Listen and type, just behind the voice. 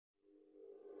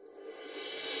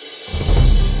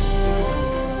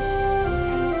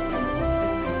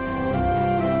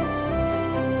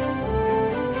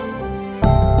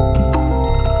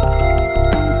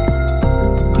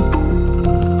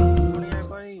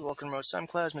welcome to Remote Time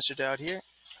Class. Mr. Dowd here.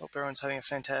 Hope everyone's having a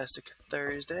fantastic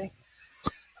Thursday.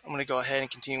 I'm going to go ahead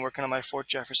and continue working on my Fort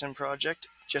Jefferson project.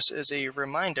 Just as a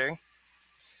reminder,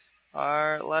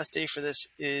 our last day for this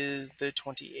is the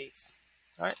 28th.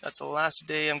 Alright, that's the last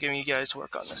day I'm giving you guys to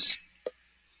work on this.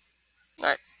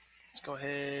 Alright, let's go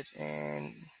ahead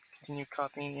and continue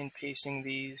copying and pasting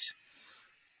these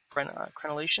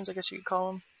crenellations, I guess you could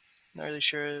call them. Not really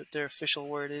sure what their official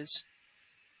word is.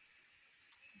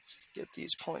 Let's get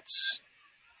these points.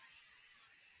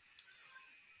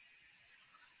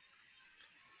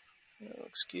 That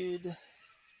looks good.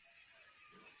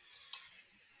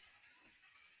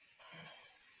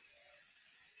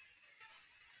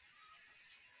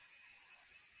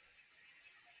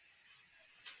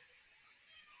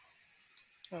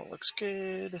 That looks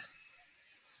good.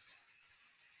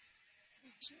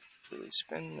 Let's really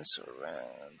spin this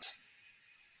around.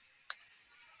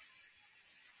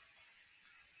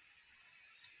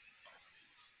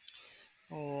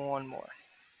 One more.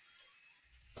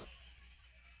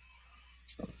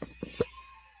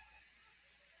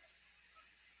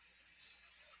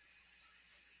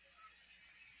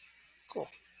 Cool.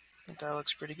 I think that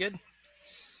looks pretty good.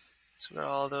 So we got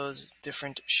all those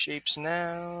different shapes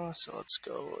now. So let's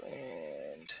go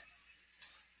and,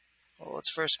 well,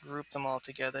 let's first group them all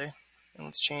together. And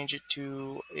let's change it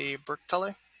to a brick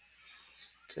color,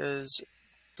 because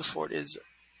the fort is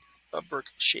a brick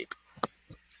shape.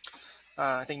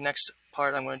 I think next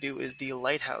part I'm going to do is the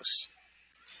lighthouse.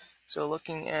 So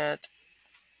looking at,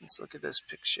 let's look at this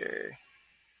picture.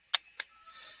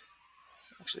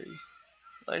 Actually,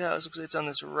 lighthouse looks like it's on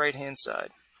this right hand side.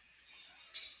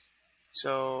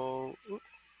 So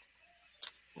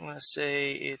I'm going to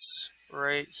say it's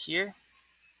right here.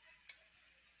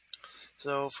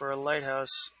 So for a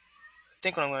lighthouse, I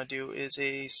think what I'm going to do is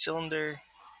a cylinder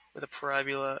with a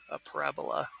parabola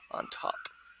on top.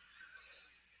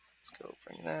 Let's go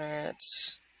bring that.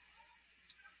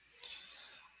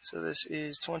 So this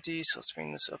is 20, so let's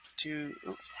bring this up to,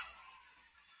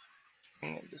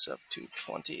 bring this up to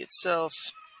 20 itself.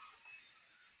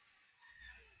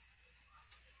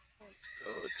 Let's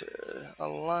go to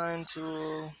Align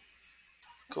tool.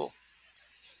 Cool.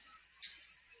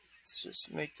 Let's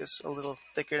just make this a little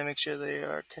thicker to make sure they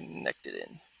are connected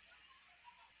in.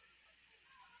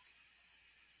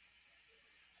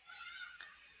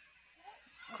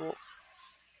 Cool.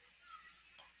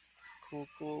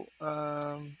 Cool.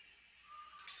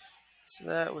 So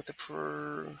that with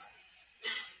the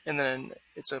and then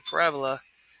it's a parabola,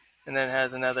 and then it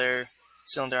has another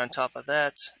cylinder on top of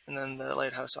that, and then the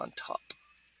lighthouse on top.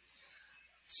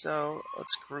 So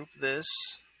let's group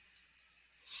this.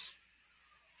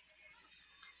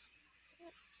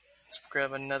 Let's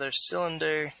grab another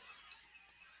cylinder.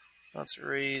 Let's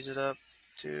raise it up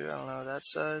to, I don't know, that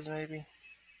size maybe.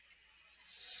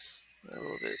 A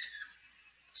little bit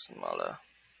smaller.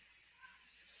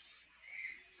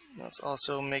 Let's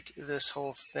also make this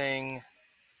whole thing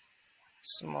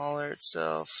smaller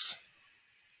itself.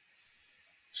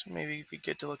 So maybe it'd be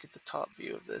good to look at the top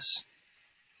view of this.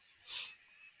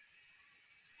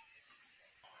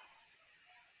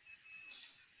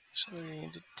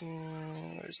 Actually,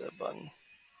 where's that button?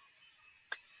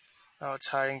 Oh, it's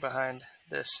hiding behind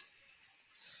this.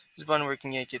 There's a button where you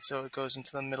can yank it so it goes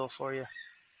into the middle for you.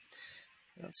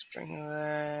 Let's bring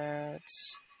that.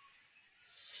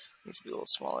 Needs to be a little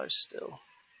smaller still.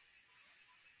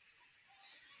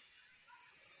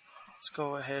 Let's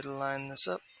go ahead and line this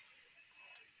up.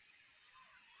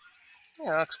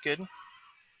 Yeah, that looks good.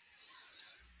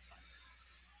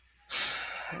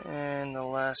 And the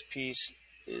last piece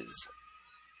is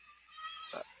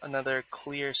another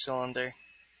clear cylinder,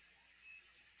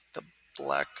 the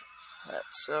black hat.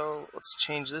 So let's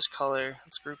change this color.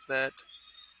 Let's group that.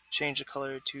 Change the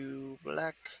color to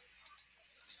black.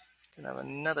 Can have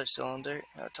another cylinder.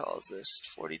 How tall is this?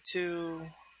 42.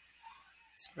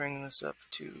 Let's bring this up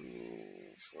to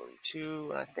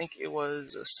 42. And I think it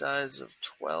was a size of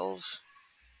 12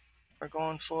 we're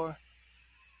going for.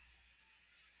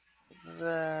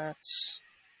 That.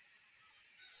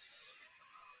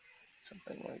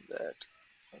 Something like that.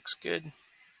 Looks good.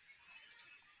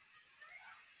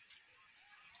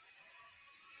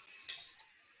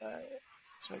 Alright,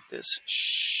 let's make this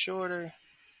shorter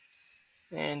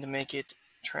and make it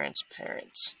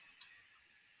transparent.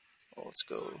 Well, let's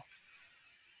go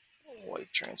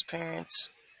white transparent.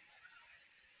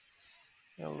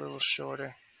 A little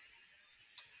shorter.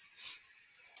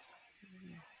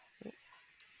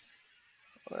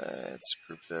 Let's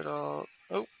group that all.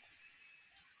 Oh,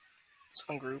 let's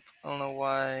ungroup. I don't know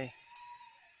why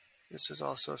this is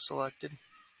also selected.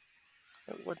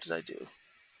 What did I do?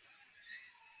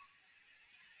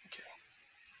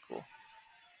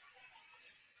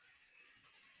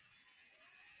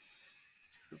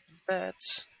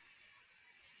 that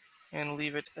and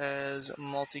leave it as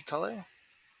multicolor.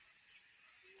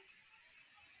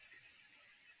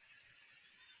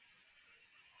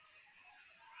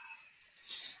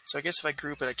 So I guess if I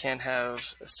group it, I can't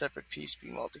have a separate piece be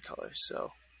multicolor.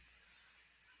 So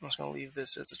I'm just going to leave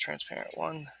this as the transparent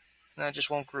one, and I just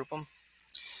won't group them.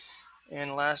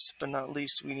 And last but not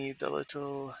least, we need the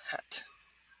little hat.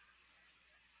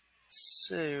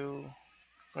 So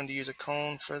I'm going to use a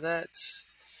cone for that.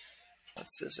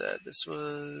 What's this at? This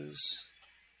was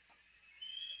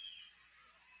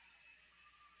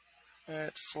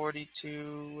at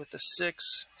 42 with a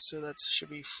 6, so that should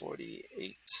be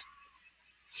 48.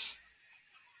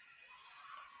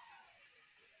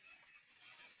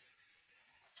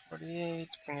 Bring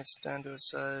it down to a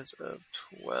size of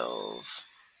 12.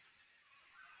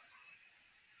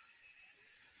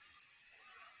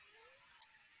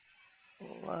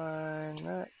 Line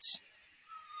that.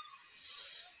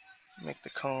 Make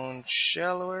the cone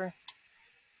shallower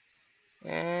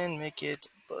and make it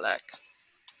black.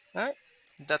 Alright,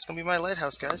 that's going to be my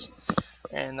lighthouse, guys.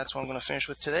 And that's what I'm going to finish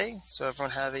with today. So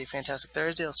everyone have a fantastic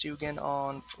Thursday. I'll see you again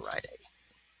on Friday.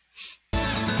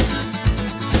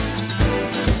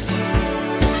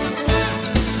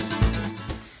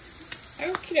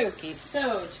 Okie dokie.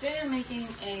 So today I'm making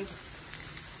a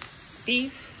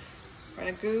beef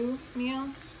ragu meal.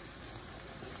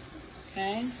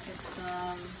 Okay, it's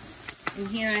in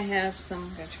here I have some,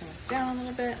 I'm going to turn this down a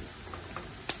little bit,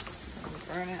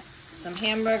 burn it, some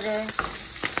hamburger,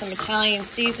 some Italian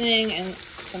seasoning, and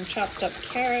some chopped up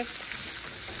carrots,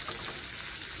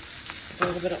 a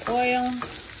little bit of oil,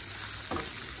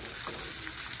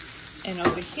 and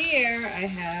over here I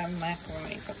have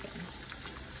macaroni cooking.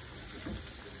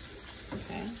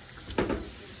 Okay,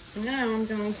 now I'm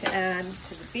going to add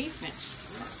to the beef mixture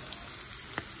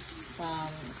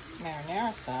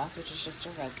marinara sauce, which is just a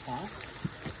red sauce.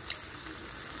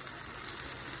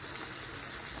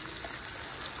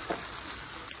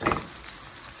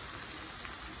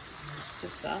 Mix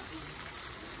this up.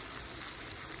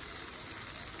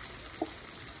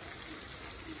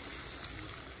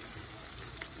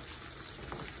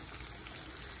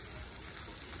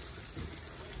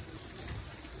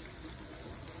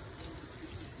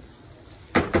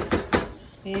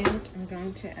 And I'm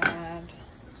going to add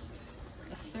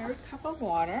a 1/3 cup of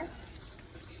water,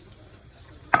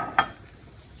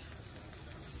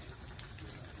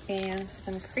 and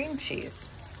some cream cheese.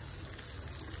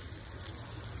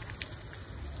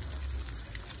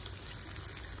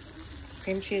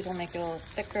 Cream cheese will make it a little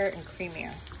thicker and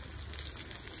creamier.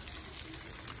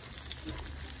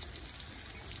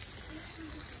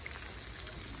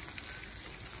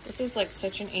 This is like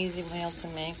such an easy meal to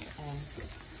make.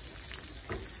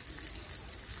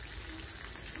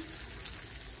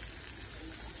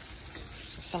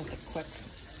 Something quick.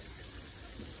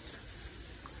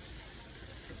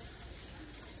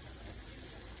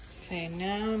 Okay,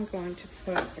 now I'm going to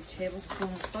put a tablespoon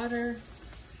of butter.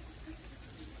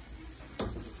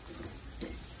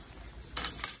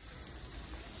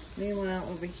 Meanwhile,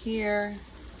 over here,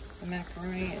 the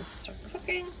macaroni is start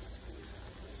cooking.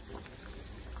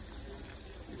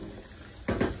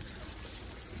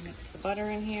 Mix the butter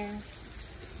in here.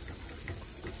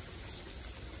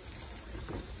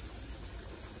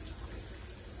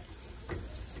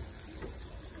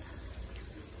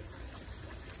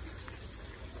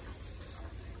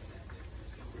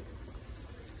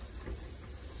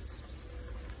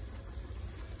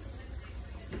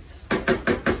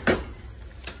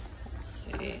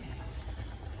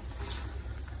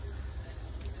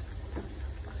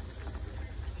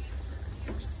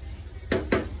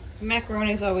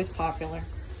 Macaroni is always popular,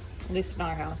 at least in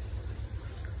our house.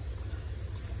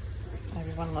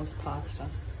 Everyone loves pasta.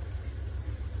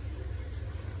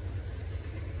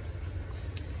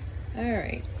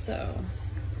 Alright, so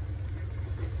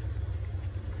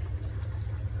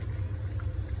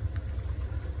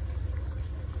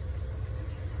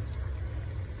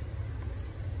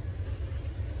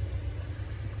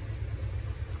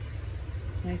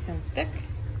it's nice and thick.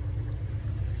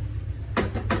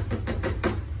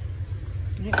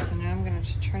 Alright, so now I'm going to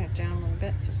just turn it down a little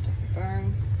bit so it doesn't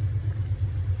burn.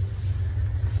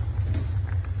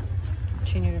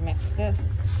 Continue to mix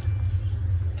this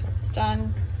until it's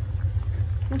done.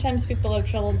 Sometimes people have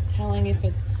trouble telling if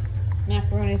it's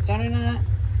macaroni is done or not.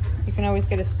 You can always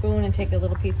get a spoon and take a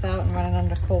little piece out and run it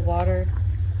under cold water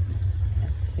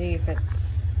and see if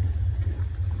it's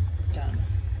done.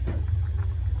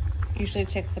 Usually it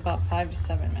takes about 5 to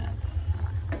 7 minutes.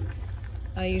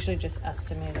 I usually just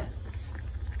estimate it.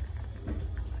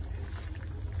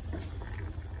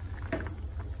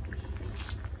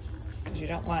 you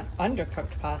don't want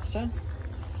undercooked pasta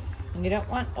and you don't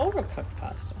want overcooked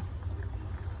pasta.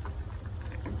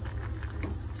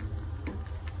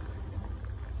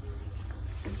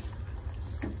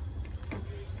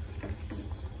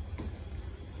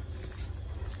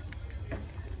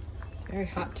 It's very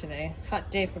hot today. Hot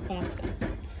day for pasta.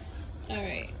 All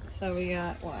right, so we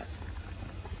got what?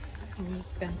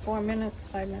 It's been 4 minutes,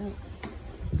 5 minutes.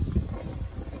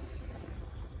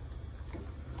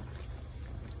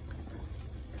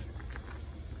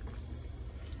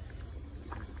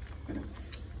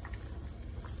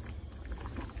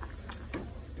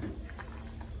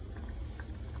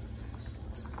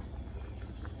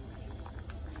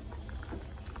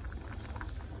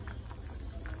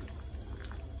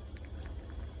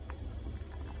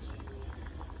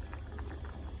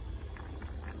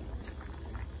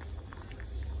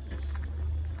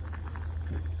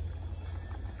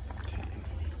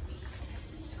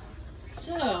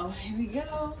 So, here we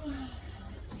go.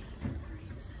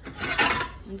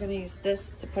 I'm going to use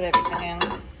this to put everything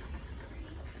in.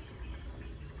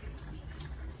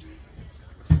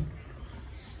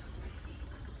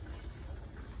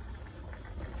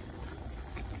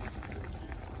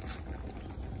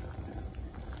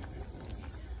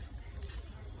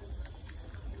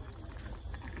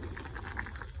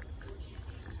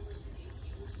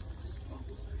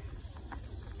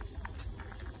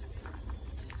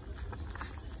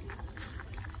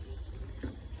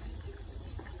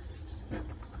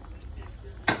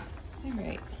 All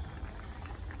right.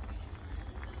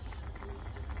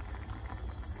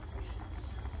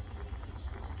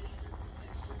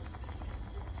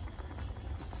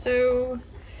 So,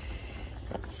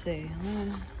 let's see.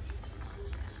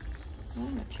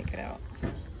 I'm gonna take it out. All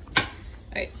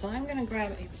right, so I'm gonna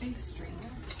grab a big strainer.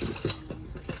 Put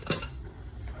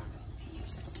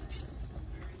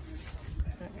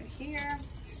it right here.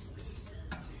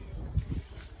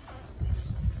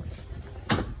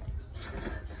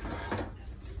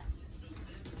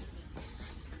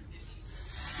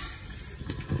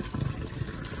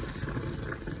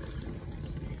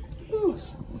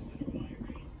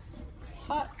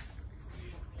 Hot.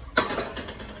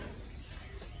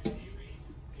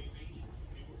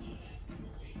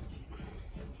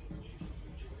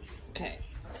 Okay,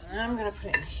 so now I'm gonna put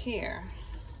it in here.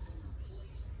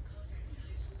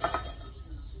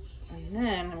 And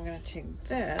then I'm gonna take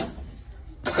this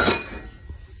and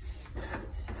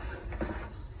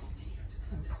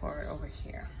pour it over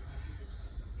here.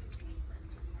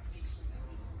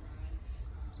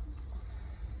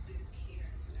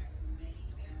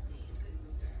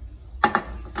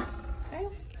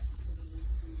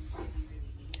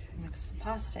 Mix the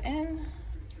pasta in.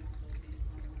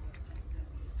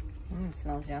 It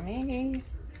smells yummy.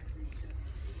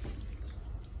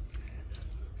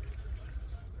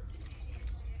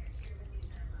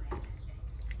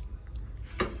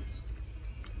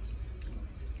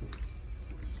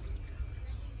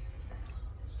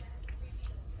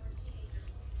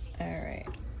 All right,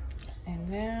 and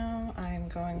now I'm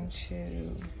going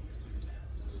to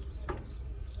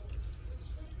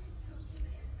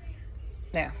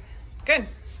there. Good.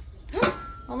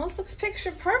 Almost looks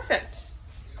picture perfect,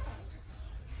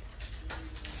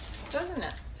 doesn't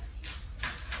it?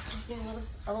 Just need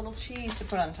a little cheese to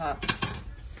put on top.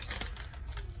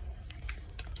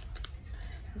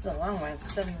 This is a long one.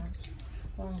 It's a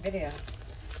long video.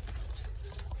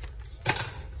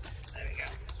 There we go.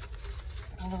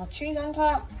 A little cheese on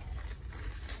top,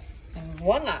 and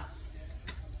voila!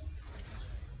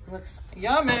 Looks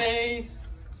yummy.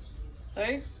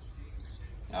 See?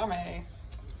 Yummy.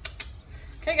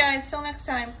 Okay guys, till next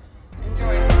time.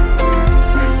 Enjoy.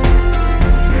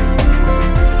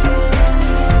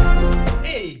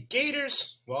 Hey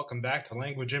Gators, welcome back to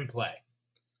Language in Play.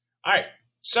 Alright,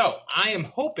 so I am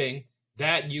hoping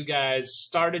that you guys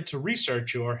started to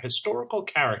research your historical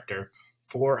character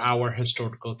for our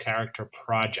historical character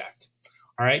project.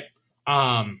 Alright,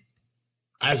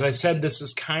 as I said, this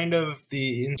is kind of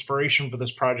the inspiration for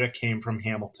this project came from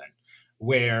Hamilton,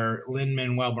 where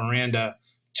Lin-Manuel Miranda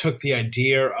took the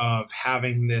idea of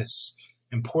having this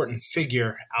important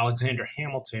figure, Alexander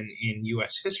Hamilton, in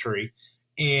U.S. history,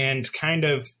 and kind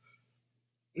of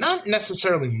not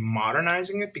necessarily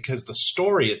modernizing it because the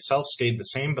story itself stayed the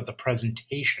same, but the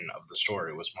presentation of the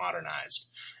story was modernized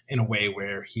in a way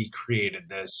where he created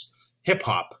this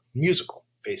hip-hop musical,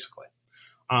 basically.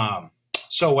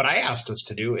 So what I asked us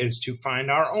to do is to find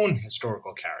our own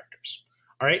historical characters.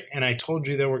 All right, and I told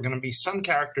you there were going to be some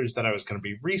characters that I was going to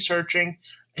be researching,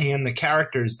 and the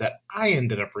characters that I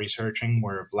ended up researching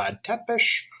were Vlad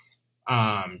Tepes,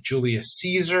 Julius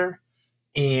Caesar,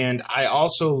 And I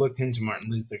also looked into Martin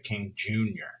Luther King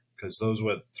Jr., because those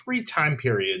were 3 time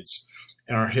periods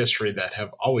in our history that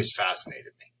have always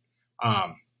fascinated me.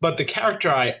 But the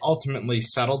character I ultimately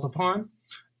settled upon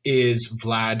is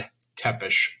Vlad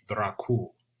Tepes Dracul.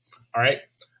 All right.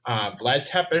 Vlad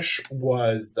Tepes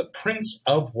was the Prince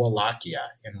of Wallachia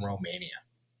in Romania.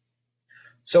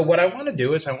 So what I want to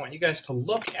do is I want you guys to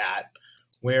look at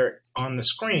where on the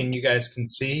screen you guys can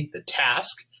see the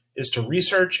task is to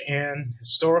research an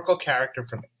historical character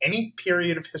from any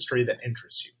period of history that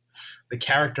interests you. The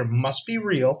character must be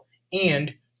real,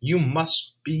 and you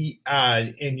must be,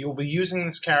 and you'll be using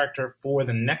this character for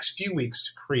the next few weeks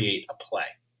to create a play.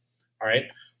 All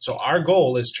right. So our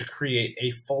goal is to create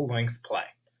a full-length play.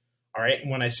 All right.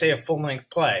 And when I say a full-length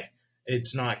play,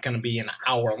 it's not going to be an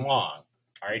hour long.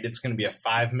 All right. It's going to be a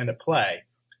 5-minute play,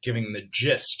 giving the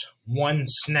gist, one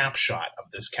snapshot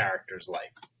of this character's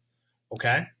life.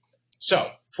 Okay.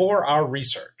 So for our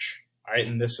research, all right,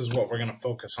 and this is what we're going to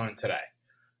focus on today.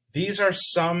 These are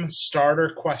some starter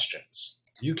questions.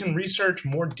 You can research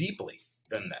more deeply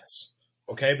than this,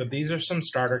 okay? But these are some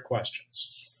starter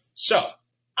questions. So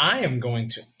I am going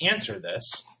to answer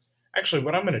this. Actually,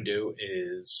 what I'm going to do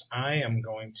is I am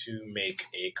going to make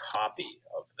a copy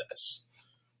of this,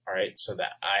 all right, so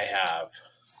that I have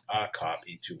a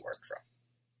copy to work from,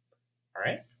 all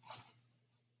right?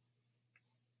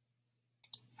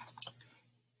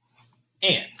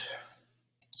 And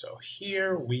so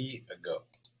here we go.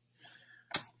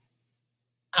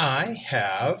 I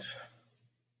have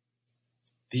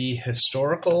the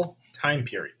historical time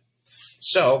period.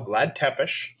 So Vlad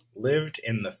Tepes lived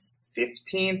in the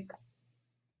 15th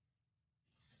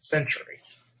century.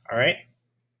 All right?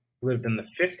 Lived in the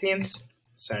 15th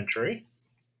century.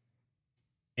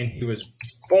 And he was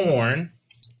born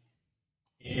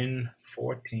in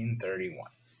 1431.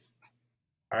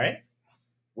 All right?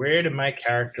 Where did my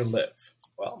character live?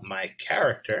 Well, my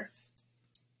character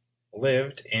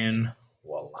lived in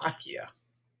Wallachia,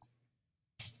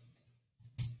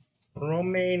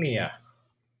 Romania.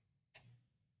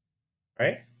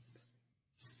 Right?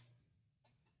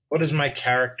 What is my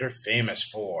character famous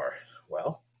for?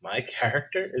 Well, my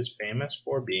character is famous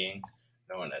for being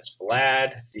known as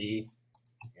Vlad the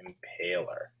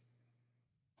Impaler.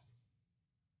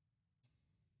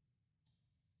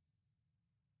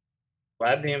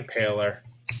 Vlad the Impaler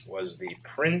was the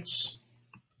Prince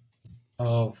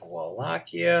of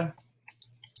Wallachia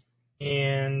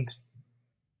and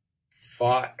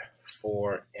fought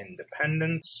for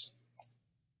independence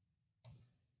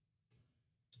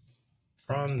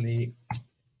from the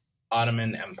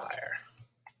Ottoman Empire.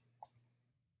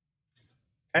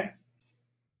 Okay?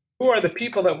 Who are the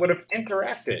people that would have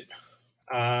interacted?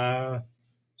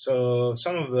 So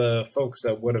some of the folks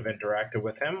that would have interacted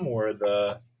with him were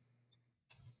the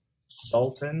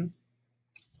Sultan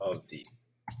of the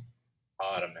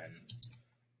Ottoman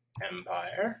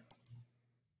Empire.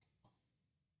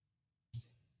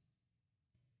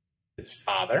 His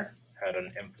father had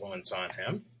an influence on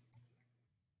him.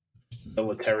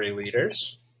 Military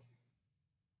leaders.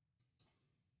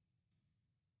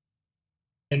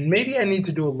 And maybe I need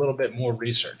to do a little bit more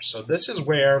research. So this is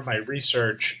where my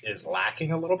research is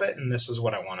lacking a little bit, and this is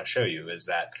what I want to show you, is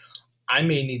that I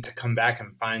may need to come back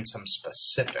and find some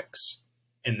specifics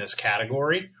in this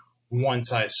category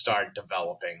once I start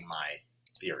developing my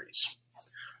theories.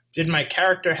 Did my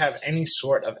character have any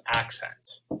sort of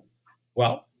accent?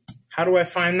 Well, how do I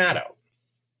find that out?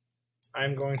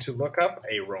 I'm going to look up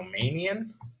a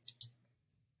Romanian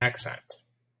accent,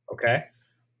 okay?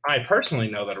 I personally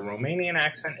know that a Romanian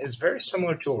accent is very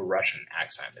similar to a Russian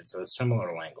accent. It's a similar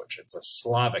language. It's a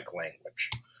Slavic language,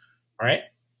 all right?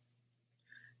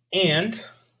 And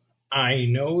I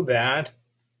know that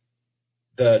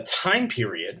the time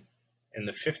period in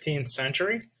the 15th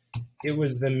century, it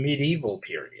was the medieval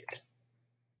period.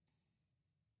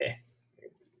 Okay.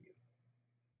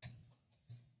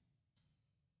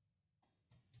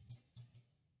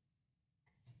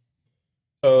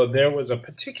 So there was a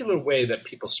particular way that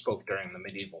people spoke during the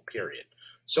medieval period.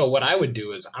 So what I would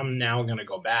do is I'm now going to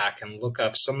go back and look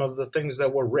up some of the things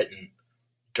that were written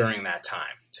during that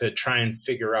time to try and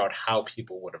figure out how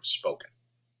people would have spoken.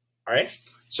 All right.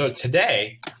 So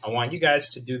today I want you guys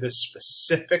to do this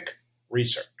specific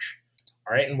research.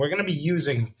 All right. And we're going to be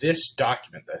using this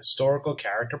document, the Historical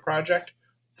Character Project,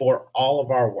 for all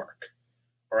of our work.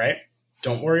 All right.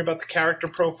 Don't worry about the character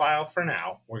profile for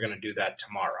now. We're going to do that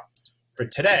tomorrow. For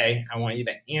today, I want you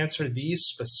to answer these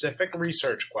specific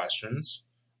research questions,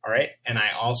 all right? And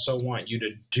I also want you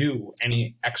to do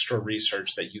any extra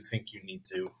research that you think you need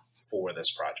to for this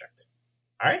project,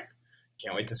 all right?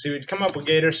 Can't wait to see what you come up with,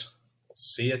 Gators.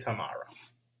 See you tomorrow.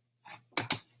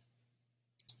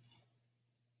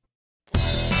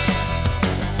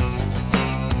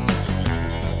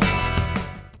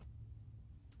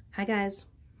 Hi guys.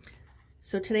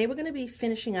 So today we're going to be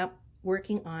finishing up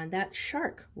working on that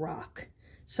shark rock.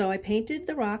 So I painted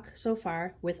the rock so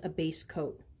far with a base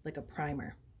coat, like a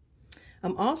primer.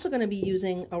 I'm also going to be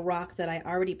using a rock that I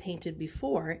already painted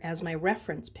before as my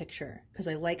reference picture because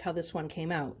I like how this one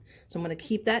came out. So I'm going to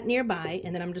keep that nearby,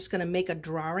 and then I'm just going to make a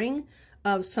drawing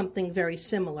of something very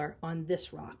similar on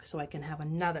this rock so I can have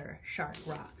another shark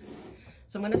rock.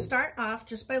 So I'm going to start off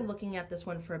just by looking at this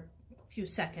one for a few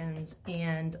seconds,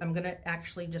 and I'm going to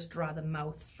actually just draw the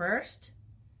mouth first.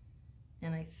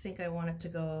 And I think I want it to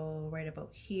go right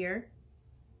about here.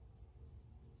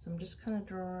 So I'm just kind of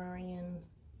drawing in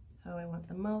how I want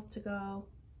the mouth to go.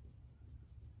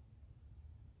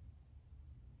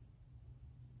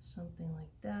 Something like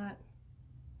that.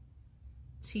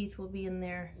 Teeth will be in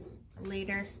there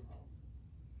later.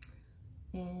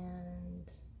 And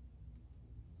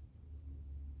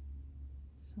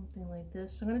something like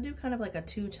this. So I'm going to do kind of like a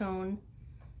two-tone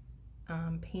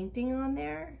painting on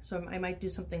there. So I might do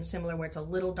something similar where it's a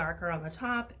little darker on the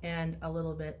top and a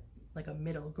little bit like a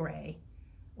middle gray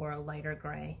or a lighter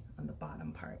gray on the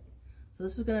bottom part. So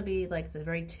this is going to be like the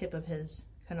very tip of his,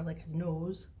 kind of like his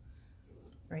nose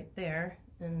right there.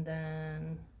 And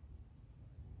then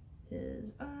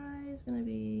his eye is going to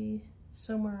be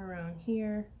somewhere around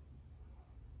here.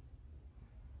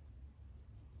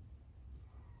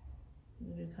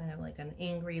 Do kind of like an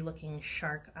angry looking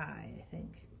shark eye, I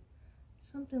think.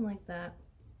 Something like that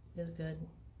is good.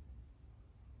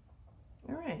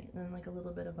 All right, and then like a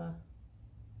little bit of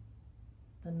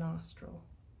the nostril.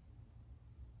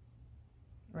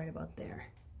 Right about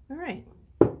there. All right.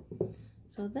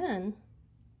 So then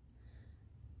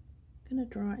I'm gonna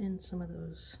draw in some of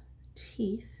those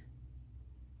teeth.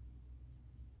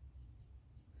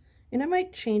 And I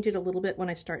might change it a little bit when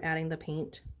I start adding the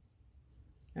paint.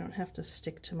 I don't have to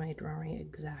stick to my drawing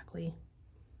exactly.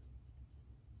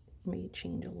 It may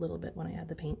change a little bit when I add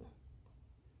the paint,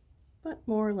 but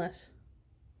more or less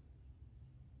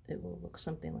it will look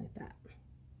something like that.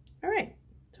 All right,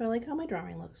 so I like how my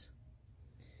drawing looks.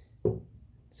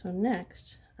 So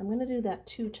next, I'm going to do that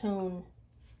two-tone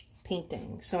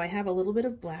painting. So I have a little bit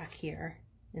of black here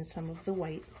and some of the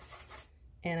white,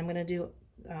 and I'm going to do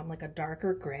like a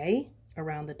darker gray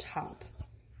around the top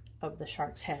of the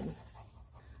shark's head.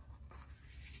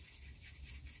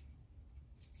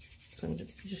 So I'm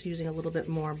just using a little bit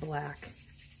more black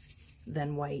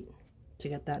than white to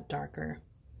get that darker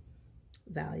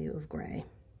value of gray.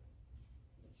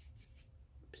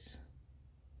 Oops.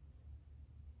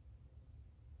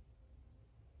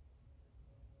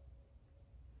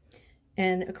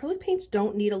 And acrylic paints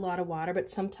don't need a lot of water, but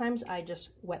sometimes I just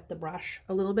wet the brush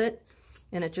a little bit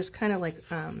and it just kind of like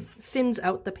thins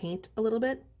out the paint a little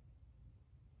bit,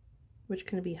 which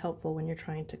can be helpful when you're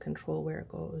trying to control where it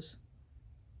goes.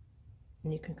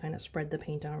 And you can kind of spread the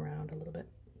paint around a little bit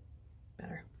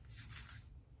better.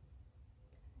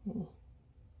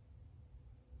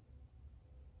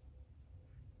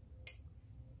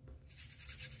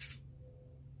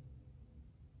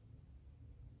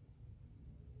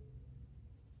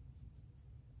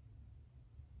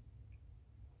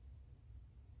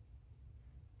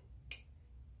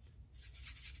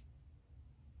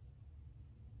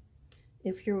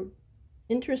 If you're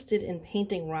interested in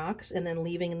painting rocks and then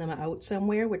leaving them out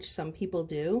somewhere, which some people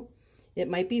do, it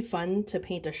might be fun to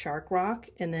paint a shark rock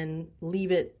and then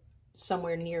leave it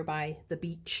somewhere nearby the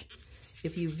beach.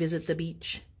 If you visit the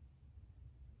beach,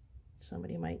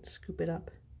 somebody might scoop it up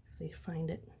if they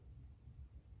find it.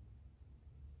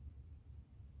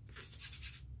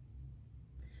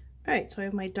 All right, so I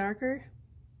have my darker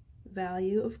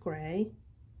value of gray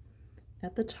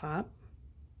at the top.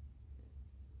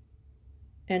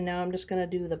 And now I'm just going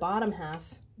to do the bottom half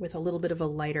with a little bit of a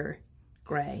lighter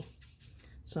gray.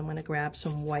 So I'm going to grab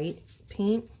some white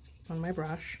paint on my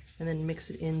brush and then mix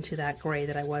it into that gray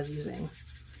that I was using.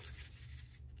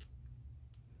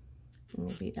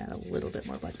 Maybe add a little bit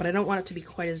more black, but I don't want it to be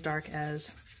quite as dark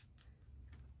as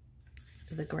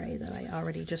the gray that I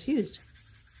already just used.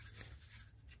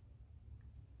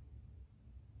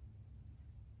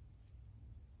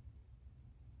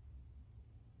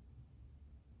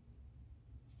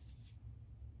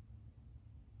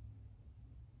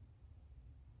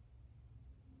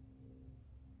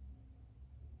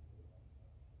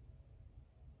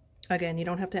 Again, you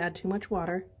don't have to add too much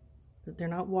water. They're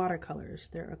not watercolors,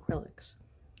 they're acrylics.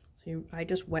 So I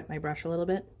just wet my brush a little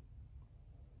bit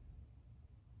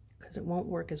because it won't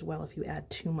work as well if you add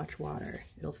too much water.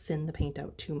 It'll thin the paint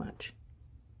out too much.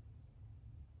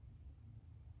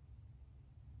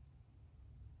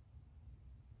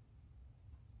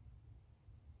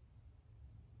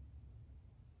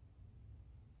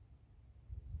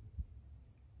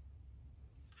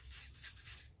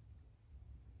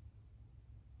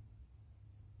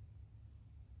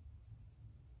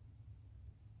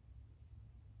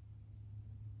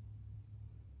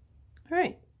 All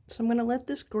right, so I'm going to let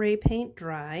this gray paint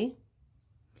dry,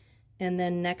 and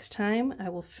then next time I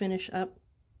will finish up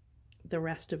the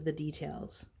rest of the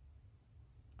details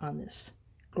on this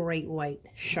great white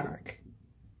shark.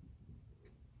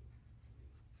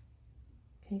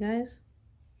 Okay guys,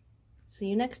 see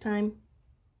you next time.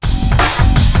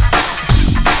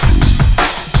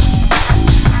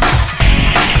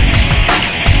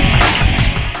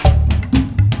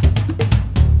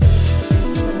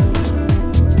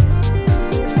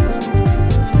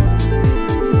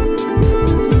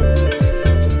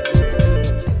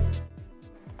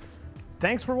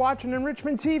 Thanks for watching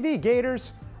Enrichment TV,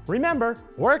 Gators. Remember,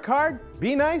 work hard,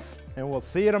 be nice, and we'll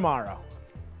see you tomorrow.